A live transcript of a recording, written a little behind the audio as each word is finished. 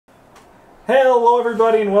Hello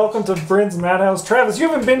everybody and welcome to BRYN'S Madhouse. Travis, you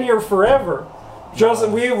haven't been here forever. Just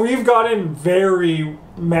we've gotten very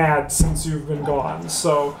mad since you've been gone,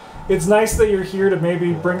 so it's nice that you're here to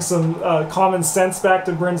maybe bring some common sense back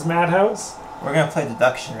to BRYN'S Madhouse. We're gonna play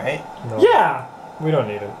deduction, right? No. Yeah! We don't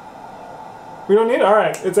need it. We don't need it?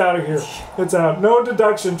 Alright, it's out of here. It's out. No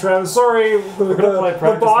deduction, Travis. Sorry,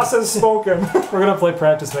 the boss has spoken. We're gonna play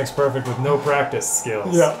practice makes perfect with no practice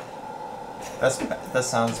skills. Yeah. That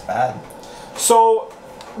sounds bad. So,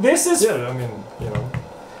 this is... Yeah, I mean, you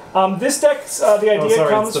know. This deck, the idea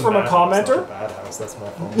comes from a commenter. Madhouse, that's my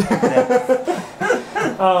fault.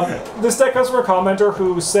 This deck comes from a commenter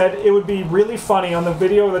who said it would be really funny on the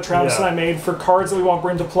video that Travis and I made for cards that we want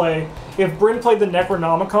Bryn to play if Bryn played the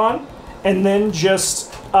Necronomicon and then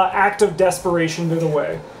just Act of Desperation did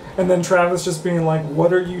away. And then Travis just being like,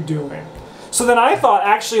 what are you doing? So then I thought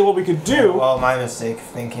actually what we could do... Well, my mistake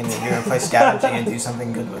thinking that you're going to play scavenging and do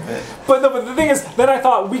something good with it. But the thing is, then I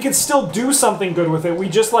thought we could still do something good with it. We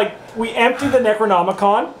just we empty the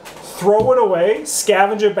Necronomicon, throw it away,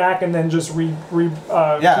 scavenge it back, and then just yeah,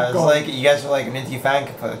 it's going. like you guys were like, Minty Fan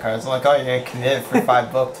can play the cards. I'm like, oh, you're going to commit for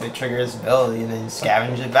 5 book to trigger his ability and then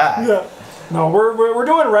scavenge it back. Yeah. No, we're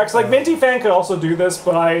doing Rex. Like, Minty Fan could also do this,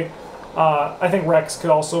 but I think Rex could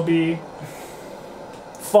also be...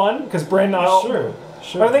 fun because Bryn. Sure.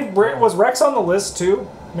 I think was Rex on the list too.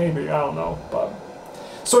 Maybe, I don't know. But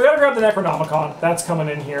so we gotta grab the Necronomicon. That's coming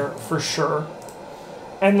in here for sure.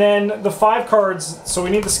 And then the 5 cards. So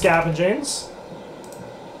we need the Scavengings.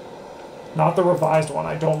 Not the revised one.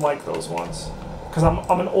 I don't like those ones because I'm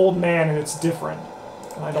an old man and it's different.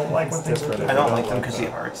 And I don't like when things are different. I don't like them because the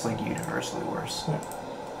art's like universally worse. Yeah.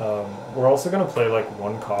 We're also going to play like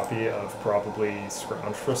 1 copy of probably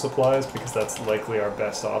Scrounge for supplies because that's likely our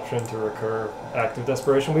best option to recur Active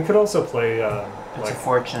Desperation. We could also play it's a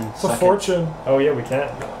fortune. It's a fortune. Oh yeah, we can.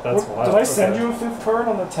 That's wild. Did I send you a 5th card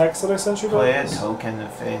on the text that I sent you? Play a token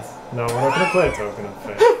of faith. No, we're not going to play a token of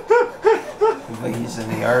faith. Please in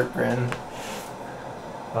the art, Bryn.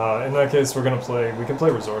 In that case, we can play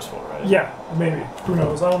Resourceful, right? Yeah, maybe. Who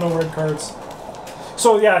knows? I don't know red cards.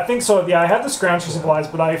 So yeah, I think so. Yeah, I had the Scrounge for supplies,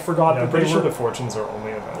 but I forgot that I'm pretty sure the fortunes are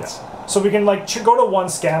only events. Yeah. So we can like go to 1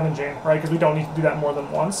 scavenging, right? Because we don't need to do that more than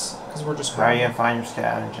once, because we're just. How are you gonna find your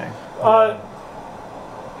scavenging?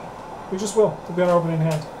 We just will. It'll be on our opening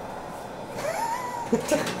hand.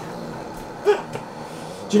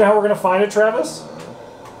 Do you know how we're gonna find it, Travis?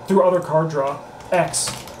 Through other card draw. X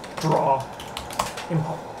draw.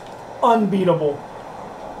 Unbeatable.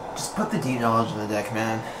 Just put the deep knowledge in the deck,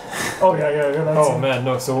 man. Oh yeah. That's man,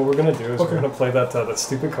 no. So what we're gonna do is we're gonna play that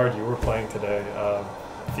stupid card you were playing today,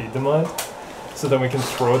 Feed the Mind. So then we can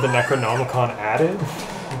throw the Necronomicon at it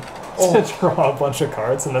to draw a bunch of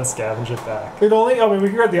cards and then scavenge it back. We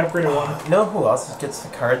can grab the upgraded one. You know who else gets the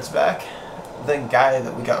cards back? The guy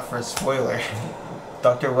that we got for a spoiler,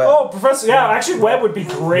 Dr. Webb. Oh, Professor. Yeah, actually, Webb would be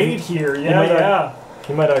great here. Yeah.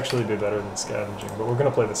 He might actually be better than scavenging, but we're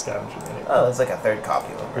gonna play the scavenging anyway. Oh, it's like a 3rd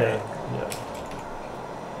copy of him, right? Yeah.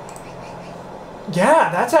 Yeah,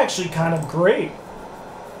 that's actually kind of great.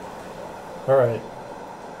 Alright.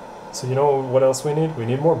 So you know what else we need? We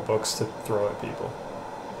need more books to throw at people.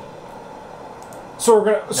 So we're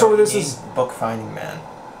gonna. So this is book finding man.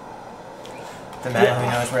 The man who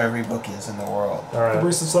knows where every book is in the world. Alright. The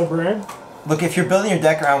Research Librarian. Look, if you're building your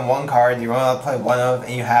deck around 1 card, you're only allowed to play 1 of,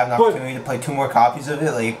 and you have an opportunity to play 2 more copies of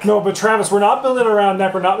it, like... No, but Travis, we're not building around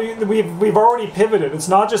Necronomicon. We've already pivoted. It's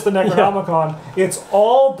not just the Necronomicon. Yeah. It's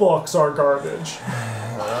all books are garbage.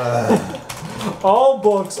 All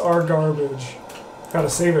books are garbage. Gotta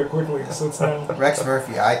save it quickly, so it's now... Rex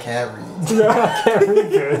Murphy, I can't read. Yeah, I can't read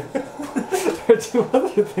good. There are 2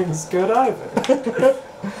 other things good either.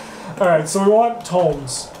 Alright, so we want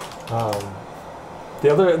tomes. The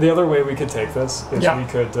other way we could take this is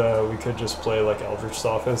we could just play like Eldritch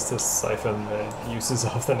Sophist to siphon the uses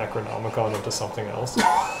of the Necronomicon into something else.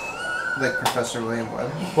 Like Professor William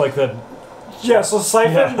Webb? Like the... Yeah, so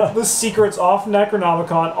siphon the secrets off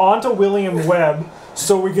Necronomicon onto William Webb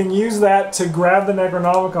so we can use that to grab the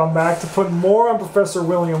Necronomicon back to put more on Professor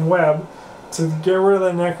William Webb to get rid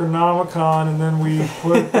of the Necronomicon, and then we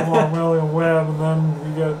put more on William Webb, and then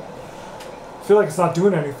we get... I feel like it's not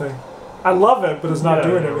doing anything. I love it, but it's not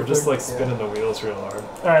doing anything. We're just like spinning the wheels real hard.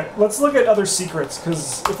 Alright, let's look at other secrets,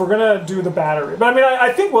 because if we're going to do the battery... But I mean,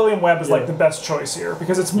 I think William Webb is like the best choice here,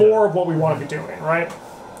 because it's more of what we want to be doing, right?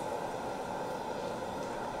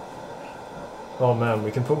 Oh man,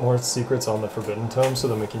 we can put more secrets on the Forbidden Tome, so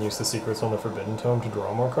then we can use the secrets on the Forbidden Tome to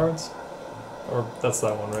draw more cards? Or that's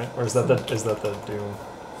that one, right? Or is that the Doom?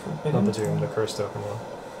 Not the Doom, the Curse token one.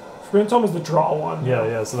 Forbidden Tome is the draw one.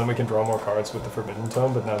 Yeah. So then we can draw more cards with the Forbidden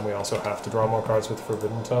Tome, but then we also have to draw more cards with the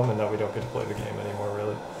Forbidden Tome, and now we don't get to play the game anymore,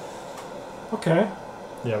 really. Okay.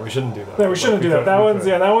 Yeah, we shouldn't do that. Yeah, we shouldn't do that. That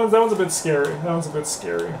one's a bit scary. That one's a bit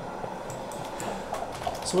scary.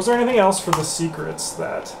 So was there anything else for the secrets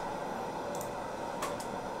that...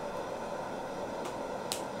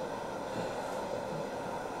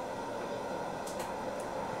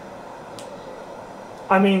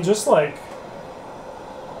 I mean, just like...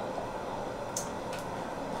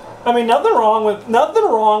 I mean, nothing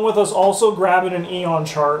wrong with us also grabbing an Eon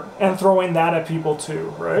chart and throwing that at people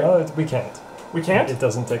too, right? No, we can't. We can't? It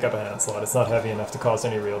doesn't take up a hand slot. It's not heavy enough to cause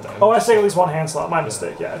any real damage. Oh, I say at least one hand slot. My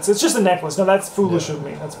mistake. Yeah, it's just a necklace. No, that's foolish of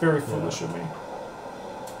me. That's very foolish of me.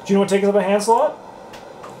 Do you know what takes up a hand slot?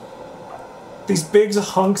 These big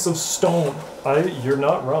hunks of stone. You're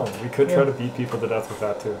not wrong. We could try to beat people to death with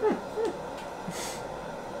that too.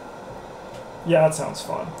 Yeah, that sounds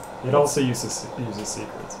fun. It also uses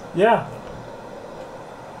secrets. Yeah.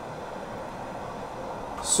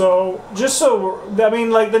 So, I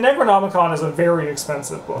mean, like, the Necronomicon is a very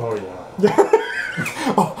expensive book. Oh, yeah.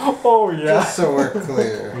 Oh, yeah. Just so we're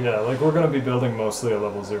clear. Yeah, like, we're going to be building mostly a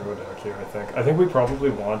level 0 deck here, I think. I think we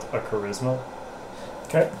probably want a Charisma.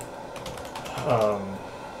 Okay.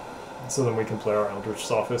 So then we can play our Eldritch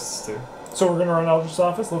Sophists, too. So we're going to run Eldritch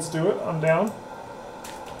Sophist. Let's do it. I'm down.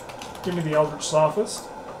 Give me the Eldritch Sophist.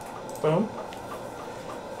 Boom.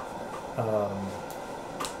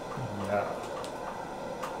 Yeah.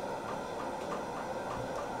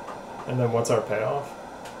 And then what's our payoff?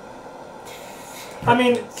 I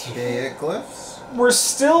mean, Glyphs? we're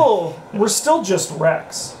still just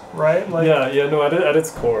Rex, right? Like, yeah. No. At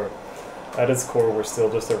its core, we're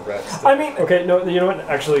still just a Rex. I mean, okay. No, you know what?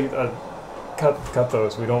 Actually, cut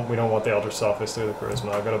those. We don't want the Eldritch Sophist or the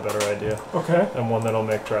Charisma. I've got a better idea. Okay. And one that'll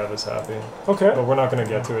make Travis happy. Okay. But we're not going to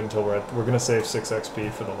get to it until we're going to save 6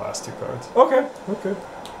 XP for the last 2 cards. Okay. Okay.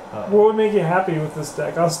 What would make you happy with this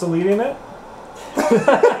deck? Us deleting it?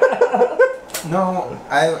 No,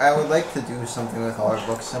 I would like to do something with all our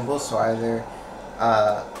book symbols, so either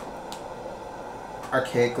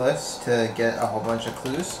Archaic Glyphs to get a whole bunch of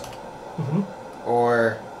clues,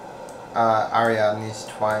 or Ariadne's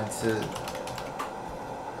Twine to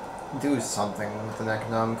do something with the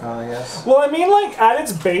Necronomicon, I guess. Well, I mean, like, at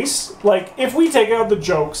its base, like, if we take out the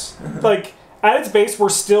jokes, like, at its base,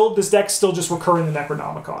 this deck's still just recurring the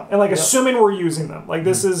Necronomicon. And, like, assuming we're using them. Like,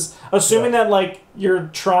 this is assuming that, like, you're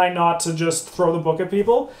trying not to just throw the book at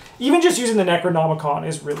people. Even just using the Necronomicon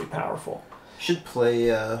is really powerful. Should play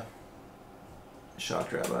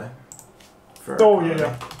Shocked Rabbi.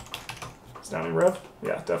 Yeah. Astounding Rev?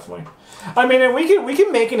 Yeah, definitely. I mean, and we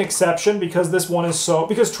can make an exception because this one is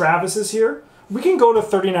because Travis is here. We can go to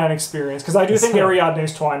 39 experience because I do think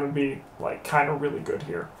Ariadne's Twine would be, like, kind of really good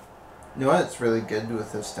here. You know what's really good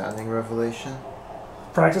with Astounding Revelation?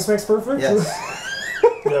 Practice makes perfect? Yes.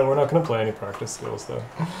 Yeah, we're not going to play any practice skills, though.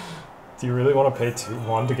 Do you really want to pay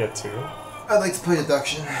 1 to get 2? I'd like to play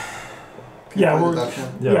Deduction. Deduction.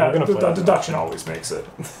 We're going to play Deduction always makes it.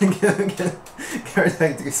 Can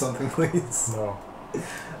I do something, please? No.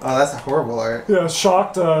 Oh, that's a horrible art. Yeah,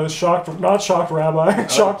 not shocked Rabbi.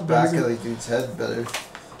 Shocked back Daisy. of the dude's head better.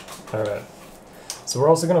 Alright. So we're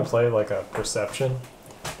also going to play, like, a Perception,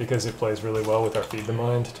 because it plays really well with our Feed the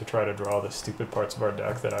Mind to try to draw the stupid parts of our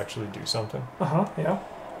deck that actually do something. Yeah.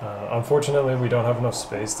 Unfortunately, we don't have enough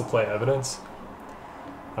space to play Evidence.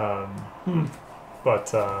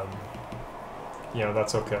 But, you know,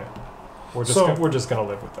 that's okay. We're just gonna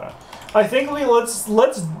live with that. I think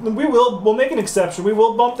we'll make an exception. We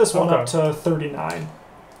will bump this one up to 39.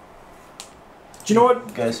 Do you know what?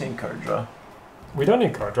 You guys need card draw. We don't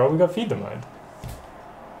need card draw. We got Feed the Mind.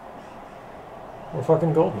 We're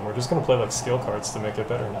fucking golden. We're just gonna play like skill cards to make it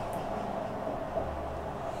better now.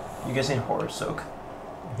 You guys need Horror Soak.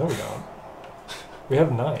 No, we don't. We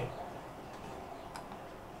have 9.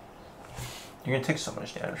 You're gonna take so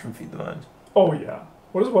much damage from Feed the Mind. Oh yeah.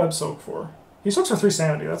 What does Web soak for? He soaks for 3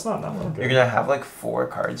 sanity. That's not nothing. You're gonna have like 4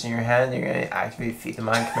 cards in your hand. You're gonna activate Feed the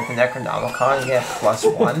Mind, commit the Necronomicon, you get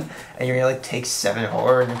 +1, and you're gonna like take 7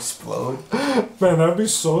 horror and explode. Man, that'd be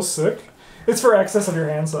so sick. It's for excess of your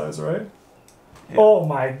hand size, right? Yeah. Oh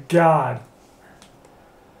my god.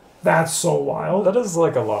 That's so wild. That is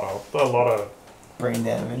like a lot of brain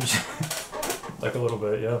damage. Like a little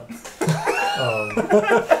bit, yeah.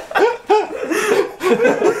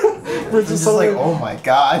 We're just like, oh my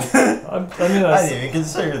god. I didn't even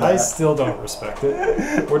consider that. I still don't respect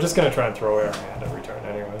it. We're just gonna try and throw away our hand every turn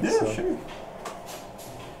anyway. Yeah, sure.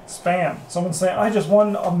 Spam. Someone saying, I just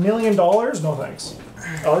won $1 million? No thanks.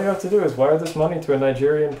 All you have to do is wire this money to a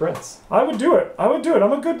Nigerian prince. I would do it. I would do it.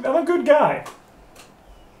 I'm a good guy.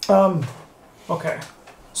 Okay.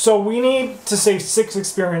 So we need to save 6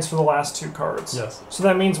 experience for the last 2 cards. Yes. So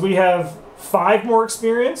that means we have 5 more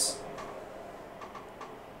experience.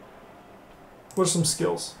 What are some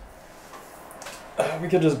skills? We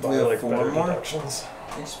could just buy We have like 4 better more? deductions.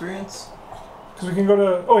 Experience? Because we can go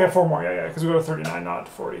to... Oh, yeah, 4 more. Yeah, because we go to 39, not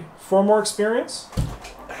 40. 4 more experience?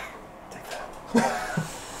 Take that.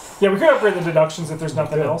 Yeah, we could upgrade the deductions if there's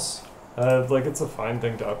nothing Good. else. Like, it's a fine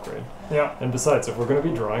thing to upgrade. Yeah. And besides, if we're going to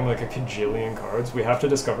be drawing like a kajillion cards, we have to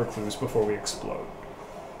discover clues before we explode.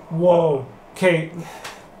 Whoa. Okay.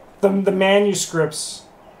 The manuscripts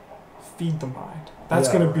feed the mind. That's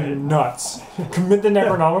Yeah, going to be right. nuts. Commit the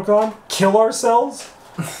Necronomicon? Kill ourselves?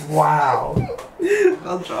 Wow.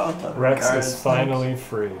 I'll draw 11 Rex cards. is finally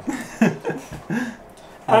free.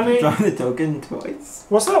 I mean- draw the token twice.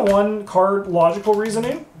 What's that one card, logical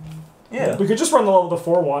reasoning? Yeah. We could just run the level to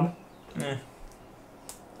 4-1.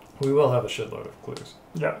 We will have a shitload of clues.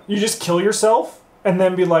 Yeah. You just kill yourself and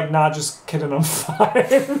then be like, nah, just kidding, I'm fine.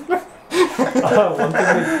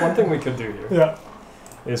 One thing we could do here Yeah.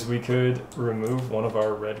 is we could remove one of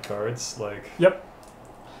our red cards, like Yep.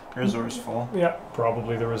 Resourceful. Yeah.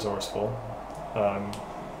 probably the resourceful.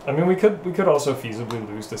 I mean, we could also feasibly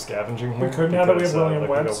lose the scavenging here. We could, now that we have because, William like,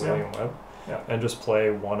 Webb, we got yeah. William Webb, Yeah. and just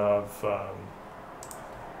play one of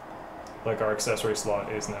like our accessory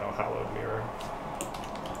slot is now Hallowed Mirror.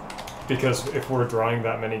 Because if we're drawing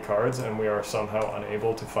that many cards and we are somehow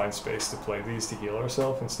unable to find space to play these to heal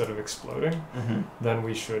ourselves instead of exploding, Mm-hmm. then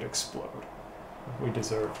we should explode. We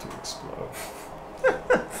deserve to explode.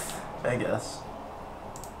 I guess.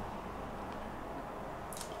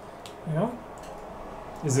 Yeah.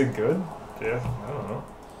 Is it good? Yeah, I don't know.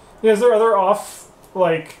 Yeah, is there other off,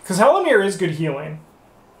 like... Because Halimir is good healing.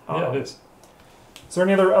 Yeah, it is. Is there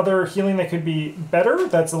any other healing that could be better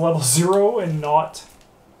that's a level 0 and not...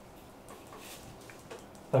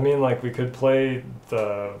 I mean, like, we could play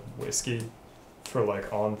the whiskey for,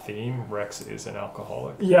 like, on theme. Rex is an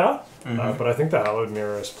alcoholic. Yeah? Mm-hmm. But I think the Hallowed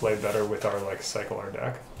Mirrors play better with our, like, Cycler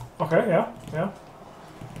deck. Okay, yeah, yeah.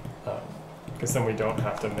 Because then we don't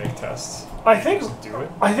have to make tests. I think... Just do it.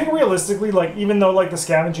 I think realistically, like, even though, like, the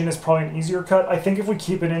scavenging is probably an easier cut, I think if we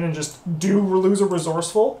keep it in and just lose a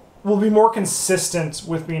resourceful, we'll be more consistent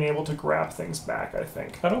with being able to grab things back, I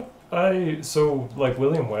think. So, like,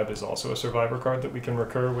 William Webb is also a survivor card that we can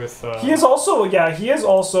recur with. He is also,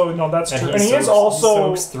 no, that's true. And he is He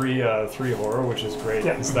also... soaks three horror, which is great,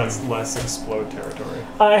 Yeah. because that's less explode territory.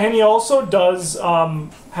 And he also does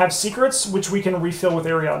have secrets, which we can refill with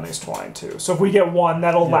Ariadne's Twine, too. So if we get one,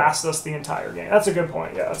 that'll Yeah. last us the entire game. That's a good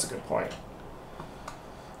point. Yeah, that's a good point.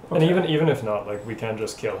 And Okay. even if not, like, we can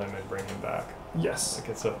just kill him and bring him back. Yes. Like,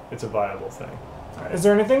 it's a viable thing. Is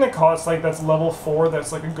there anything that costs, like, that's level 4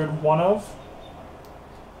 that's, like, a good one of?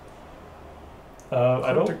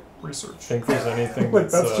 I don't research. think there's anything Like,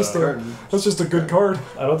 that's, that's just a good card.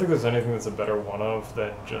 I don't think there's anything that's a better one of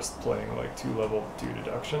than just playing like 2 level 2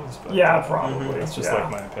 deductions. But Yeah, probably. That's just Yeah.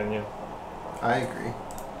 like my opinion. I agree.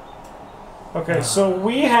 Okay, so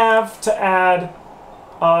we have to add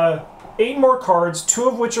 8 more cards, 2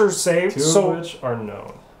 of which are saved. 2 so of which are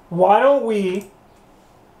known. why don't we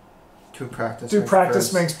Two practice. do makes practice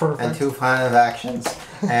first, makes perfect? and 2 plan of actions,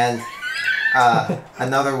 and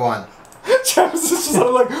another one. Travis is just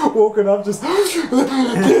like woken up, just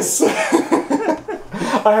this.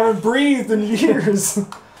 I haven't breathed in years.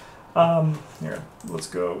 Here, let's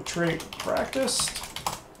go. Trait practiced.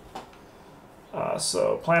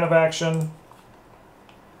 So plan of action.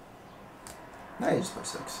 Now you just play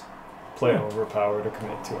 6. Play overpower to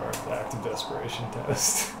commit to our act of desperation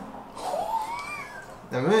test.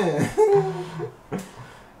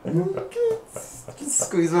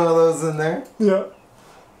 Squeeze one of those in there. Yeah.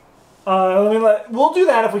 We'll do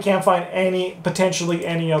that if we can't find potentially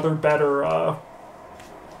any other better.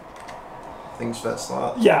 Things for that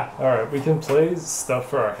slot. Yeah. Alright, we can play stuff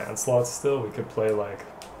for our hand slots still. We could play like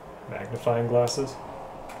magnifying glasses.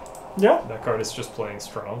 Yeah. That card is just plain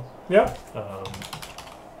strong. Yeah.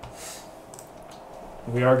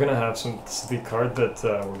 We are going to have the card that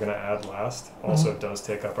we're going to add last also does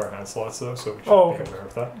take up our hand slots though, so we should be aware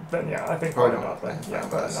of that. Then yeah, I think Probably probably not then. Yeah,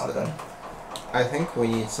 probably not then. I think we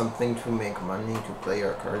need something to make money to play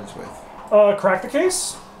our cards with. Crack the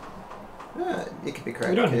case? Yeah, it could be cracked.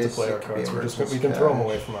 We don't need to play our cards, we can throw them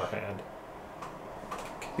away from our hand.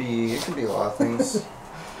 It could be a lot of things.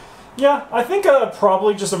 Yeah, I think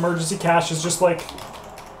probably just emergency cash is just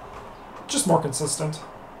more consistent.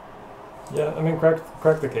 Yeah, I mean,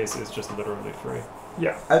 crack the case is just literally free.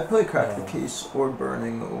 Yeah. I'd play Crack the Case or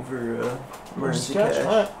Burning over Emergency Cash.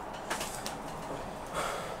 Alright.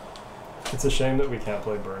 It's a shame that we can't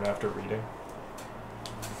play Burn after reading.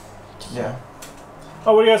 Yeah.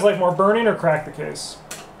 Oh, what do you guys like more, Burning or Crack the Case?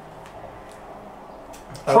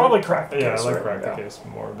 Probably Crack the Case. Yeah, I like right? Crack the Case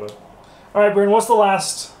more, but... Alright, Bryn, what's the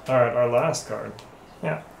last? Alright, our last card.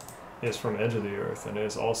 Yeah. Is from Edge of the Earth, and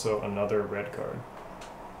is also another red card.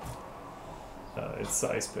 It's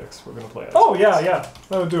the Ice Picks. We're gonna play Ice Oh, Picks. yeah.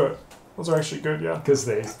 That would do it. Those are actually good, yeah. Because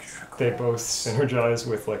they both synergize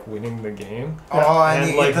with, like, winning the game. Oh, I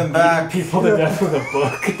and, need like, them back. people to death with a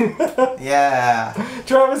book. Yeah.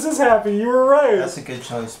 Travis is happy. You were right. That's a good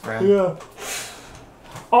choice, Brent. Yeah.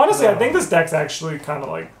 Honestly, I think this deck's actually kind of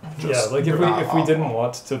like just... Yeah, like if we didn't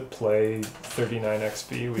want to play 39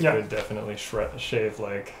 XP, we could definitely shave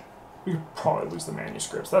like... We could probably lose the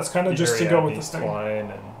manuscripts. That's kind of just to go with this thing.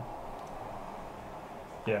 Twine and...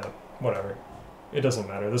 Yeah, whatever. It doesn't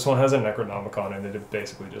matter. This one has a Necronomicon and it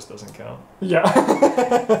basically just doesn't count. Yeah.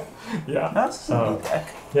 Yeah. That's a neat deck.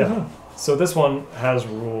 Yeah. So this one has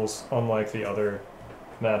rules unlike the other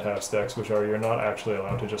Madhouse decks, which are you're not actually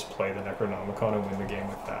allowed to just play the Necronomicon and win the game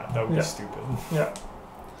with that. That would be stupid. Yeah.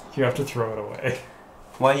 You have to throw it away.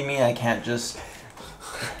 What do you mean I can't just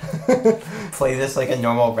play this like a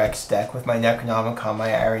normal Rex deck with my Necronomicon, my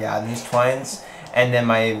Ariadne's Twines, and then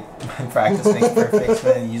my practice makes perfect,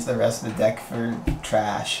 but then use the rest of the deck for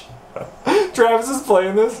trash? Travis is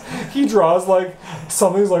playing this. He draws like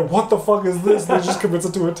something. He's like, "What the fuck is this?" And he just commits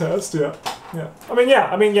it to a test. Yeah. I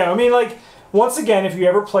mean, like, once again, if you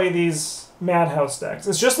ever play these Madhouse decks,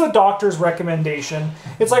 it's just the doctor's recommendation.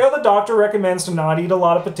 It's like how the doctor recommends to not eat a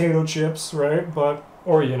lot of potato chips, right? But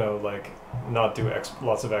or like not do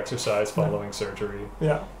lots of exercise following surgery.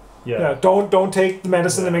 Yeah. Don't take the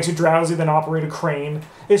medicine that makes you drowsy, then operate a crane.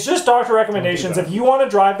 It's just doctor recommendations. If you want to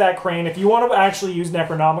drive that crane, if you want to actually use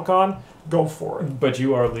Necronomicon, go for it. But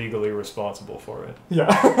you are legally responsible for it.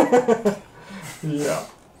 Yeah. Yeah.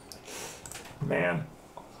 Man,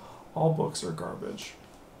 all books are garbage.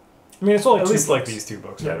 I mean, it's only at least books. Like these two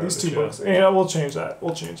books. Yeah, these two books. Yeah, we'll change that.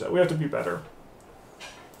 We have to be better.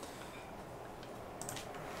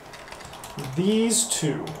 These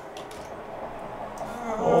two.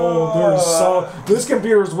 Oh, there's so... This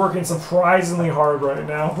computer is working surprisingly hard right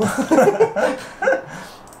now.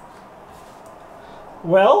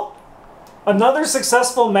 Well, another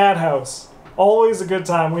successful Madhouse. Always a good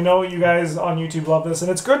time. We know you guys on YouTube love this,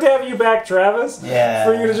 and it's good to have you back, Travis. Yeah.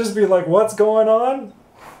 For you to just be like, what's going on?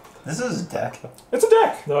 This is a deck. It's a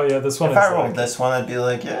deck. Oh yeah, this one. If I rolled this one, I'd be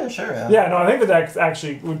like, yeah, sure. Yeah, no, I think the deck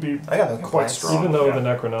actually would be quite strong. Even though the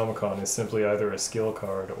Necronomicon is simply either a skill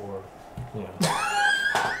card or, you know.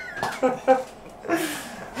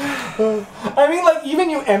 I mean, like, even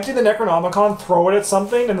you empty the Necronomicon, throw it at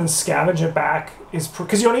something, and then scavenge it back is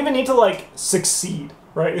because you don't even need to like succeed,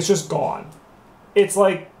 right? It's just gone. It's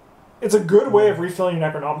like, it's a good way of refilling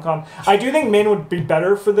your Necronomicon. I do think Min would be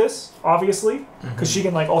better for this, obviously, because she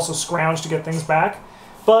can like also scrounge to get things back.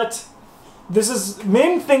 But this is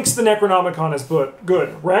Min thinks the Necronomicon is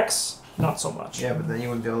good. Rex, not so much. Yeah, but then you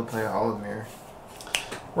wouldn't be able to play Olive Mirror.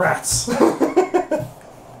 Rats.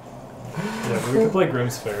 Yeah, but we could play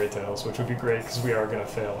Grimm's Fairy Tales, which would be great because we are gonna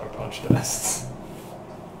fail our punch tests.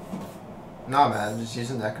 Nah, man, just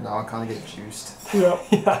use a Necronomicon to get juiced. Yeah.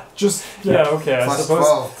 Yeah, okay. Plus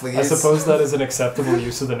 12, please. I suppose that is an acceptable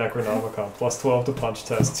use of the Necronomicon. Plus 12 to punch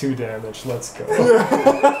test, 2 damage. Let's go.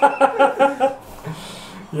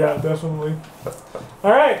 Yeah, definitely.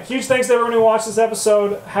 All right, huge thanks to everyone who watched this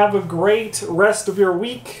episode. Have a great rest of your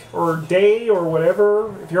week or day or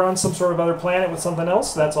whatever. If you're on some sort of other planet with something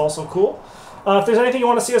else, that's also cool. If there's anything you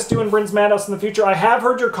want to see us do in Bryn's Madhouse in the future, I have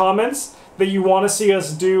heard your comments that you want to see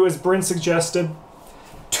us do, as Bryn suggested,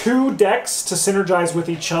 2 decks to synergize with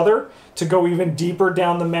each other to go even deeper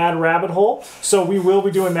down the mad rabbit hole. So we will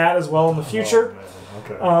be doing that as well in the future.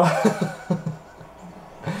 Oh, okay.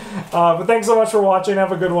 But thanks so much for watching.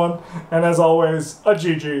 Have a good one. And as always, a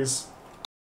GG's.